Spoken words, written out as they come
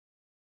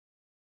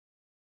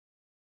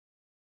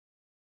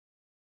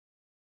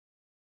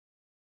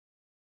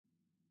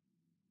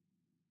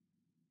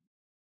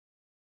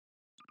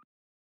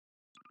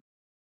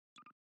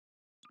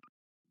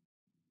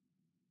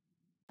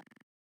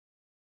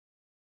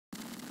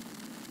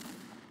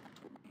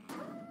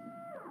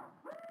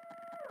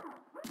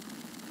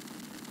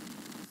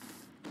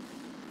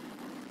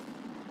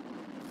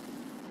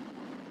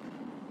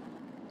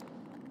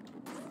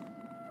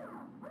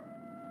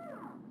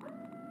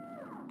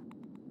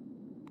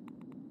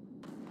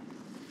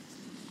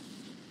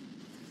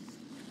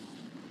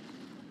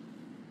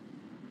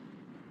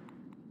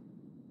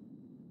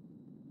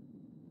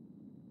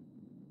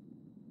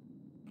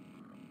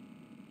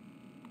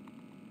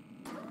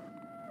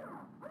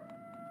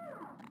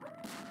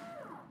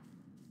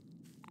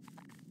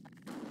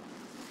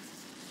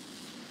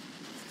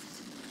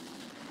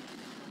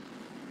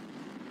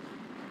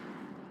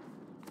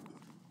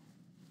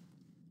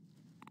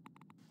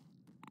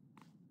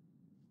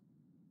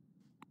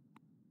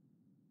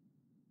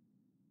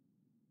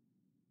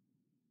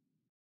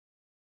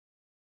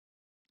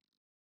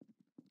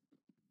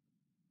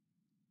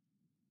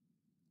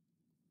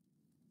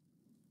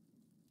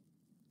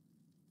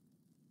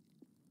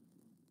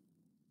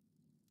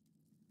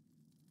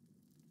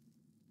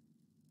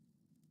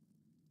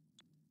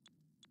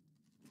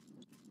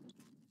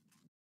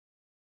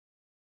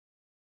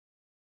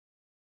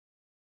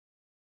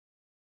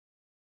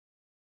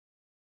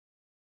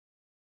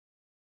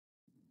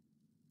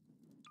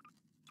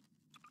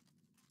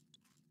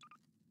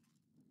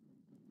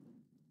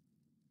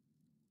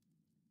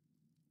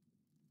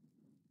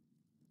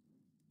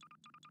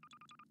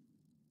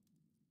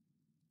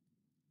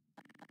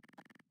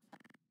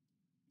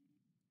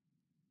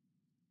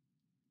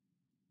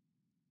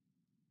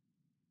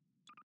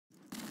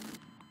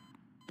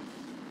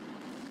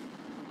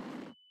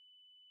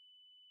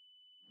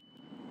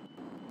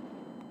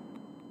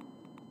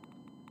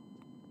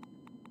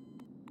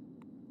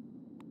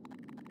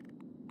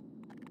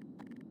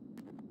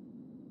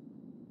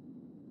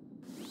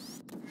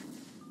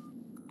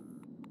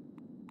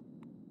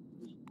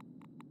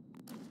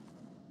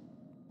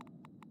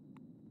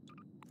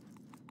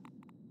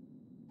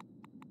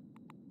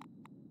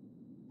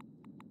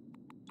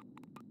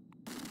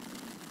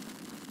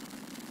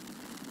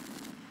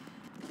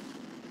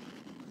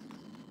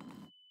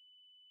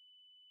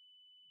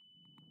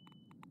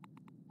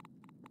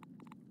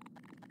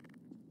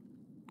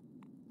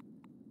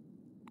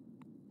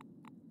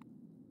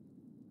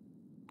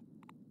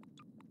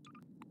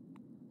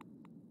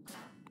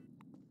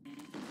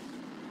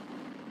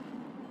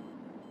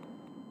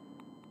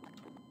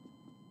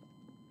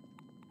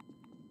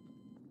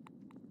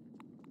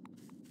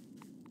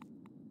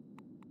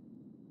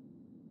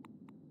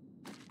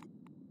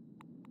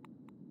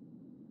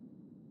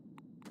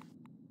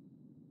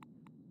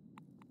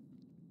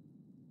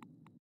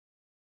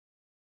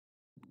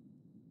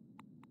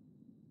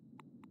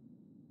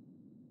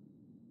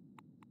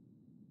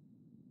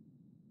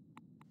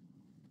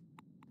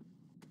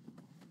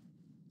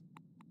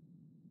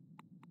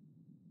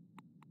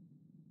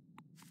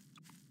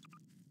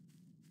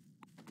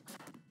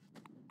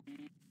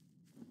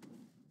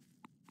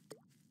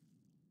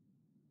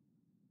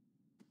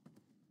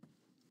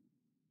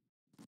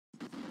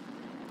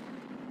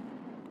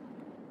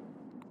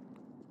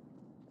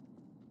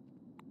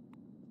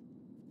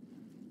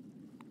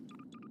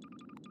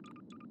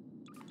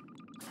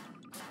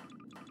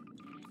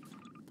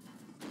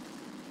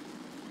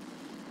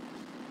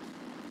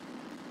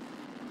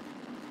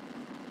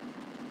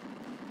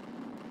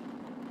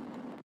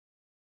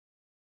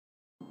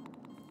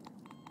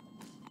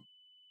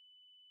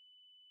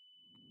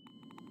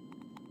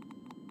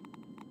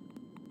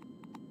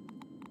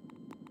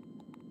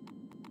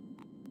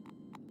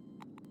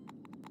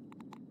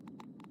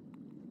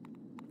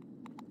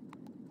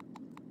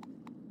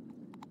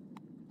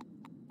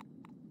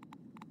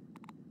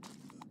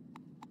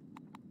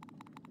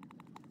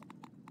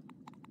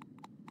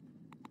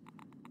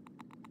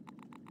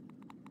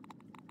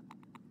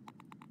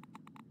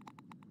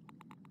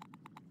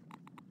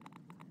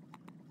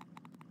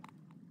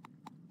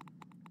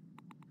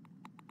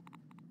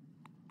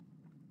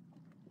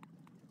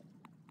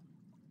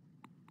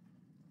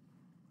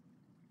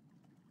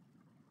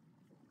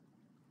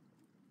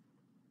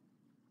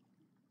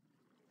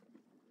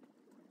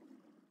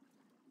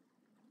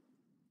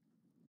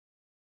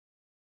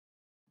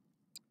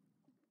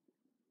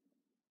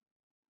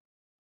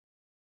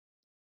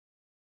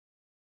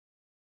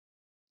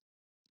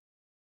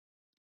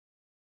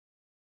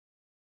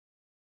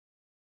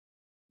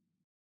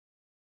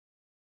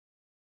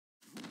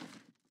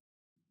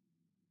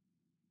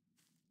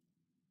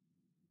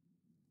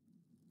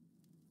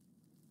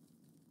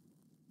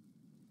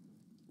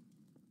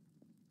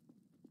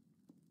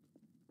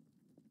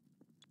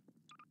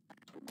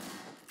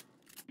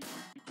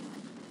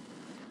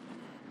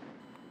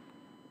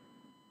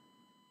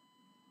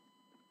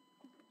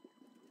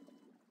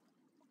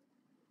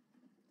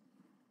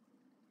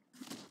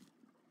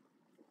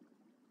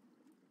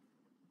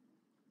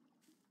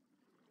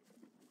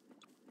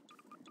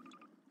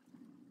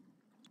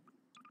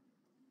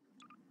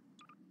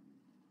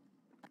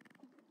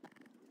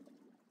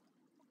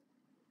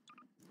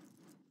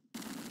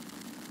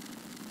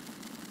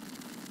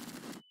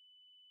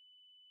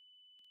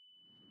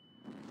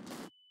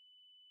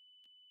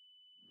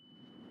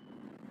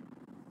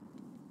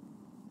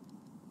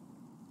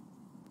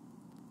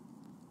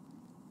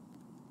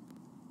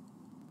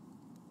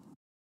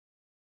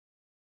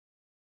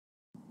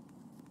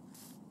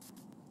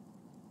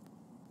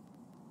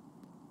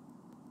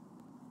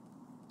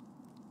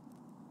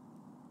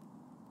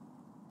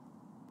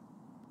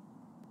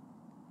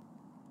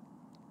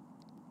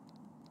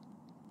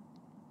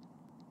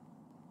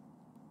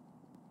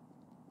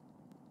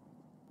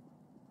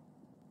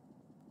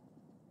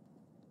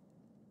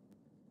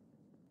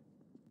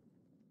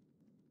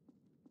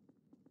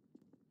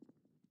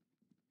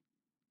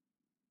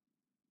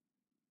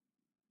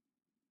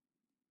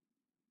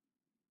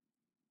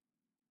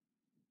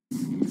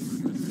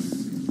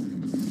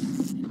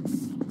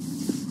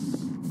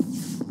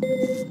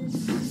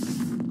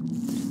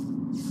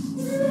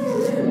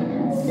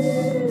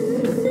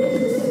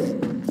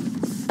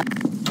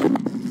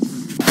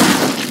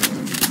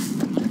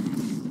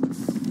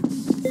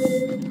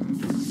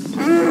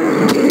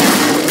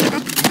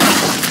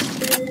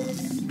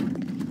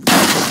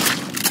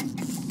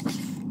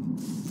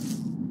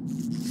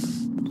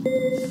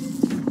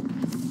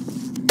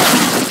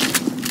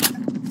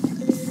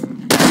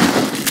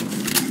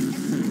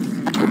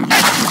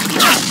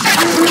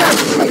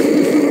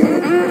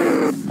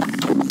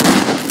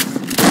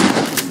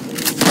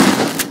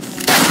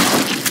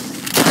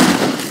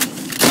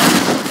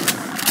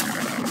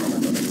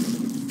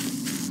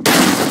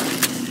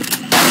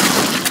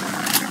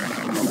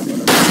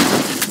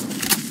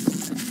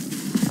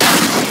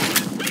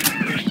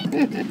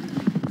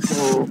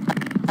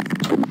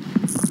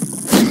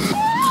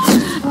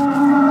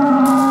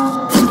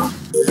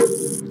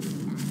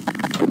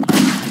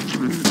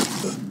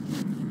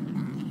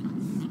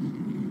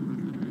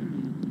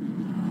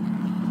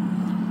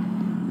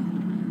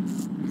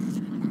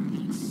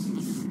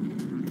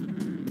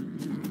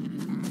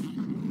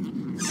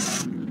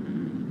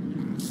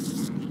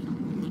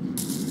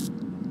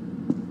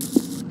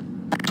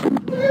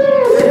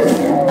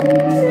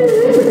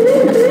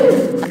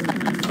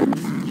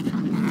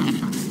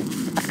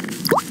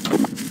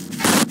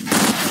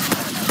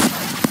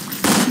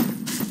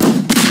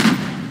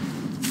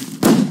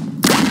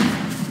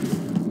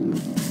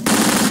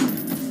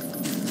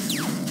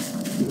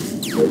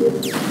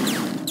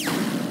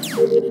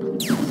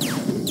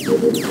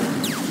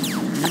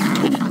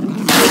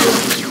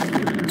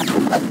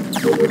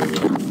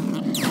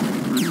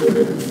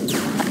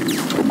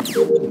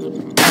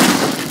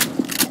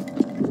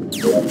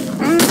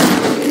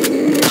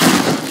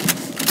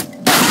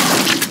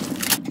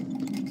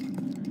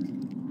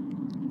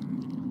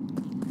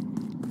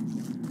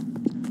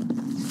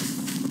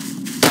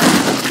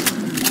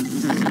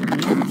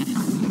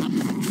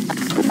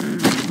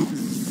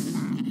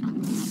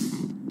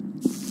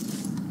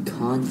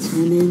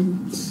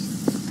Continent.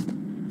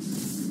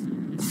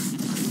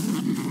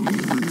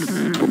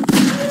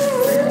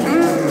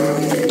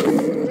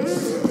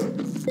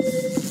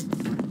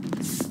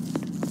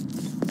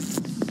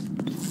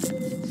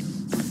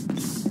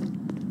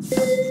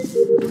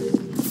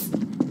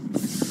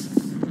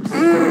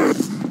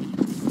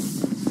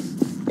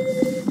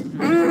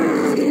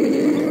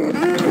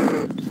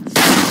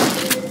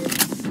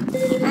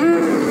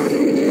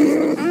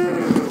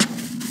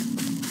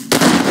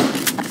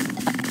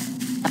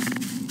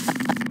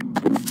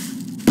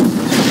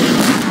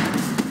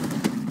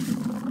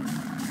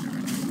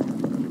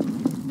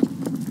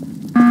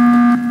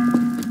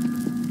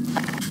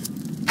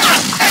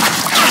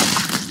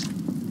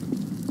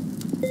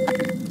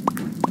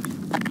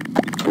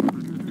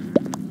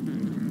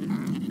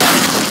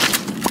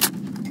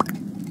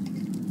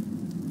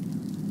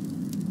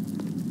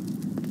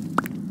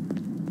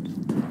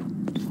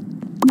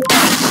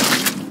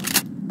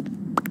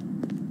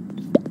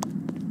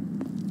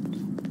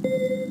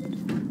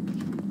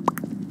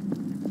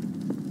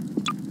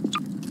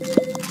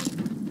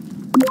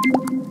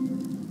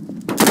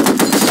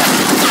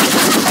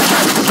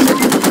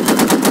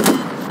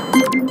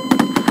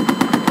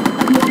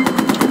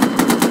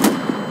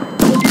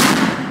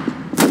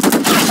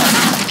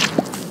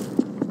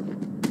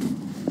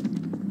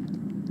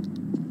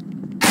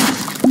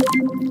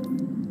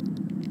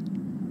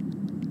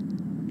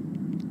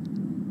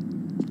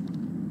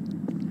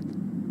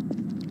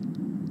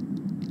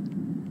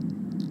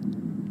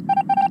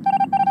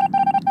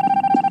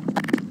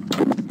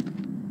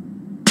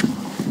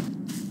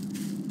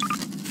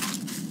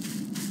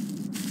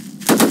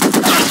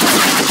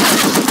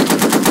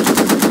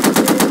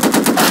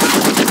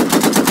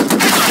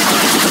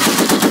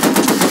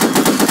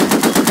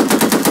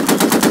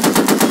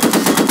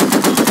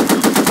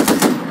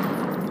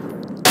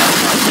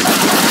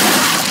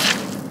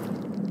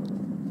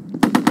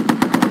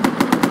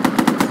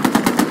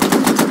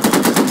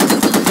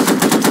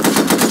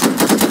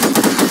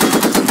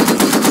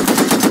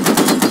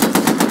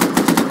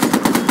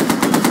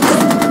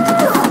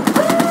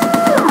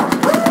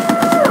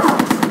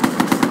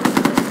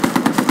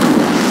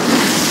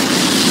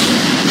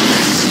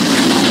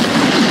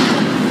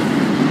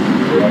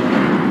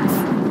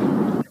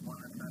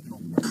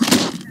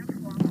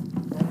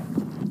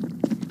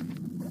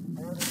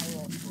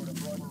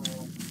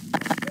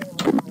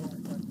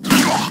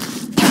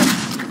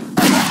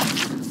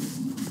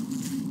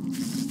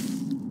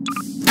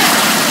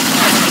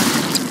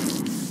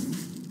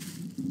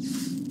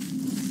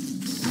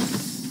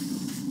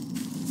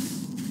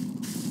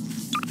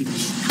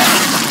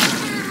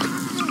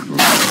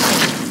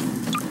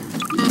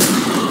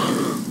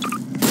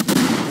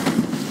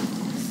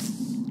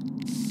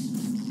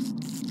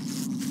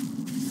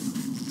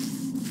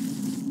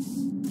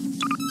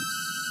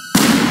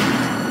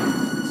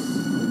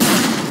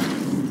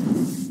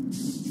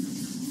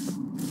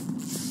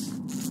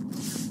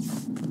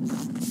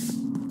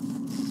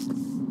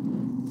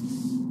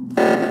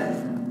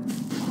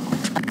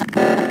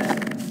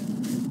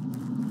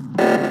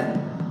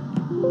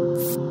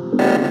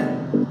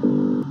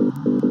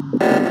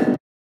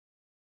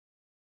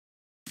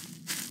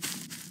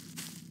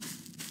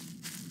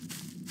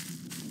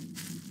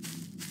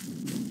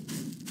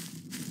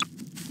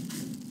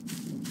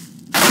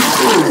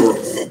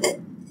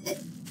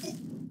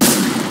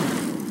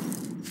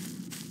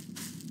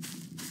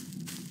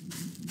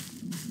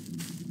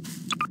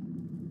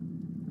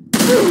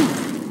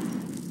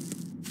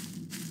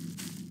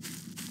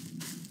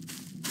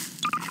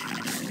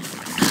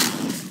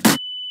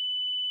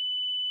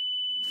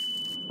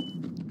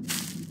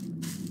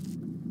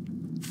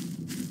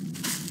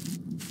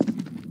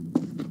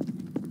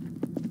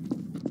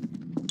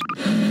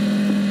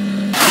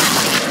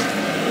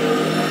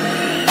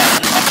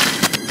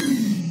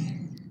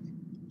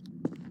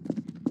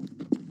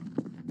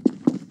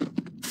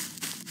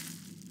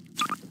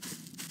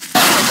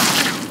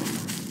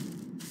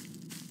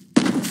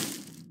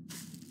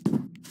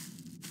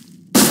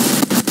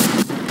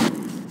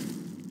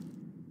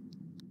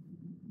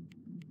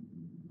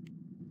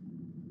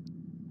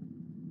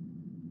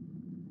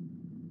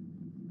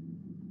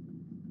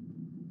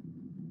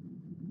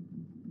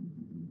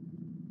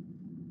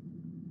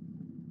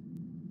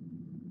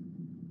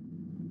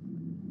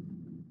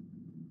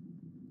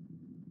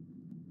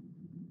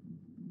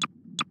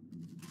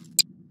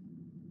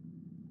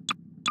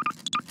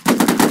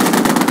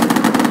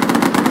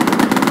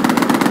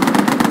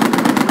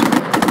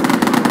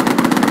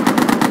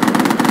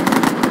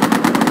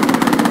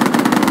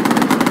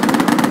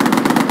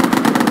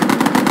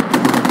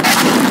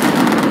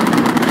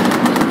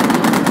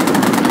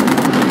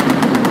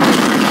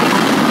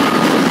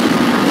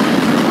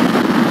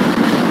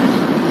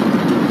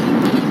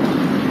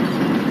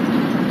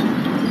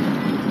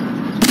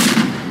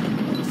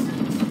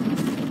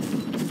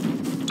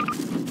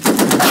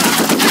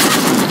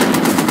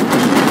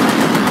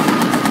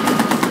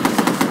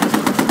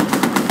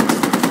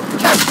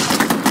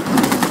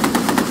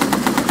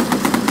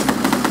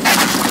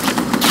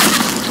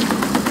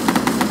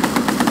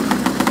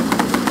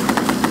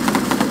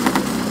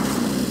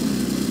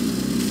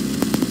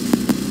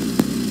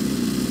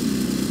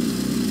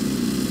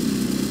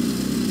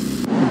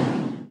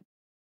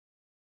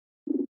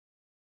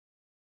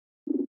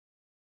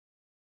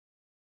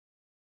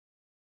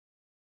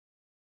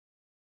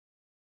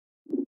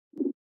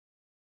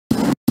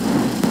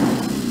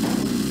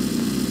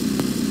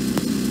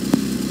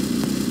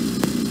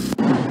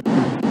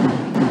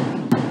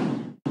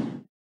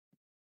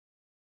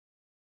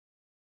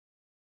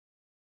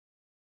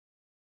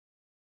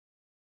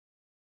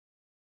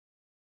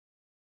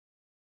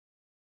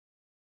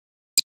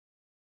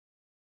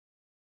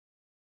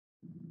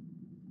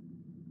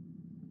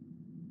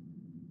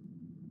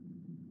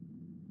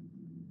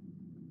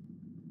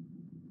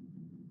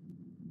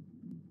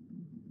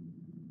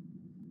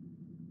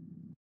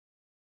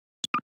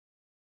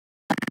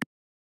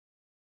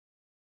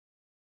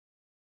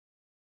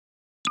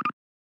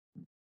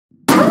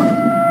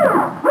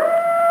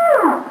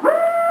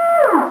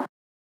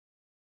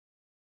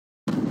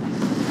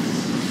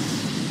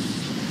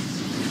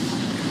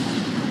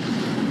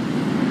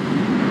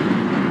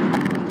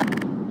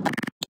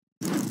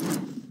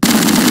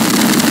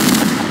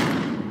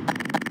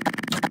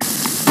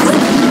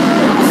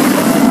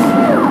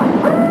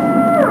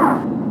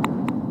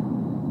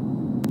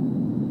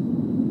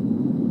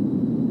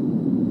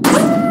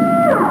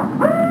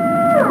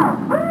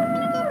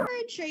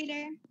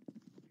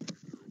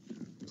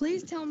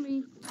 tell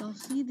me y'all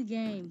see the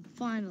game,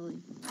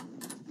 finally.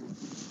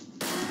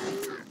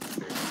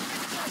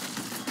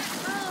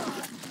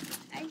 Oh,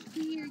 I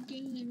see your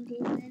game,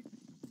 David.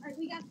 Alright,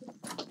 we got this.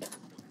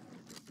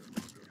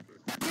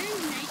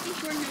 There's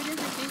 94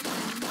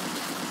 notifications.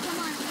 Come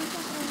on, wake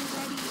up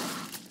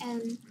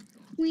already.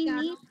 We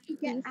need to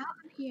get out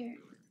of here.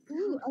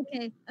 Ooh,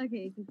 okay.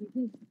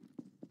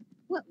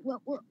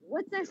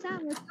 What's that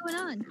sound? What's going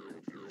on?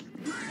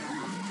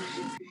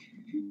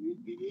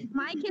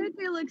 My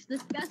character looks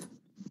disgusting.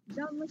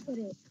 Don't look at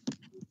it.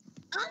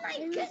 Oh my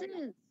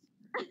goodness.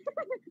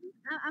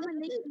 I'm a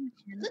nation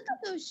man. Look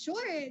at those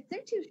shorts.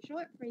 They're too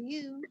short for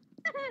you.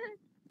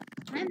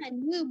 I'm a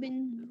noob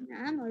and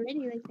I'm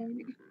already like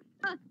that.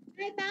 I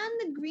found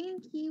the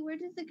green key. Where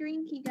does the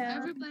green key go?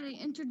 Everybody,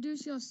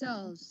 introduce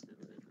yourselves.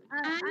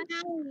 I'm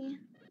Allie.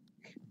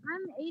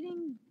 I'm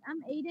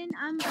Aiden.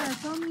 I'm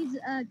Foamy's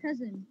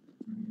cousin.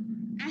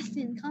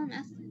 Aston. Call him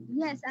Aston.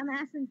 Yes, I'm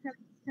Aston's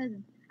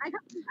cousin.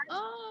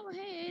 Oh,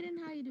 hey, Aiden,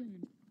 how you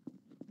doing?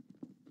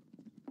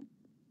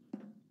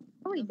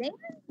 Oh wait, Damon?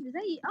 Is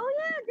that you? Oh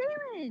yeah,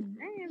 Damon.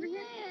 I remember him.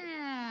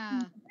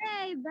 Yeah.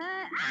 Hey,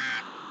 bud.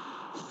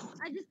 Ah!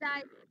 I just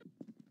died.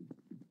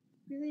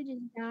 Really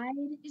just died.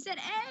 You said,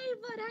 hey,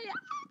 but hey.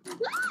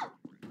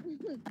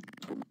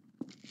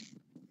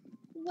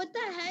 What the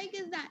heck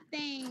is that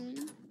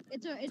thing?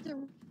 It's a.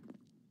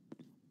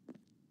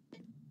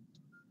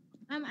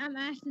 I'm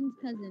Ashton's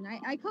cousin.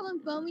 I call him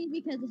Foamy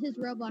because of his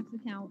Roblox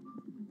account.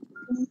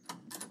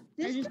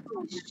 This is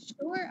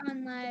short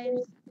on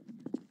lives.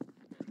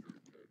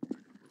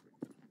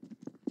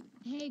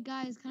 Hey,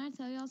 guys, can I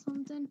tell y'all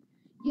something?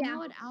 You know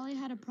what Allie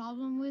had a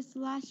problem with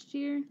last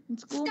year in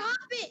school?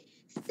 Stop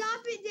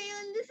it,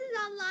 Dalen. This is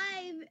on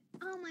live.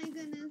 Oh my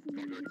goodness.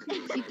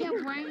 She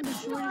kept wearing the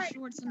shortest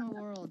shorts in the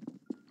world.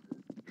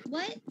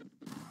 What?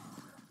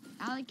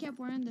 Allie kept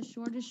wearing the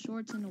shortest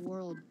shorts in the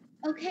world.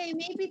 Okay,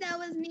 maybe that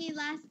was me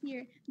last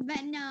year,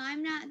 but no,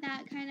 I'm not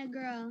that kind of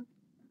girl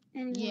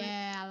anymore.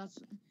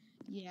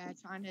 Yeah,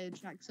 trying to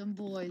attract some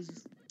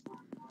boys.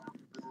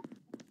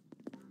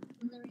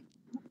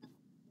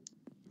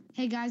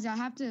 Hey guys, I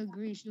have to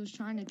agree. She was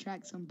trying to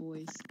attract some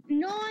boys.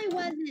 No, I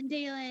wasn't,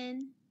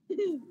 Dalen.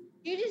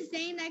 You're just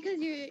saying that because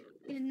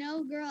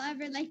no girl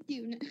ever liked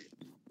you.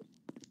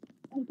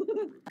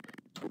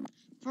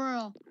 For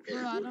real,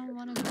 I don't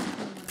want to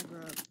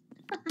grow up.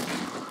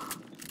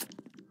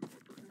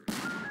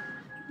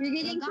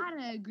 You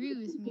gotta agree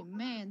with me,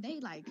 man. They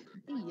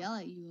yell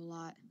at you a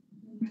lot.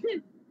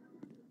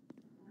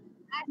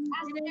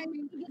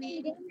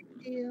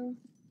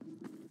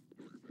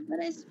 But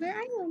I swear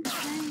I won't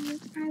play.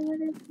 I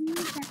would have seen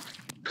that.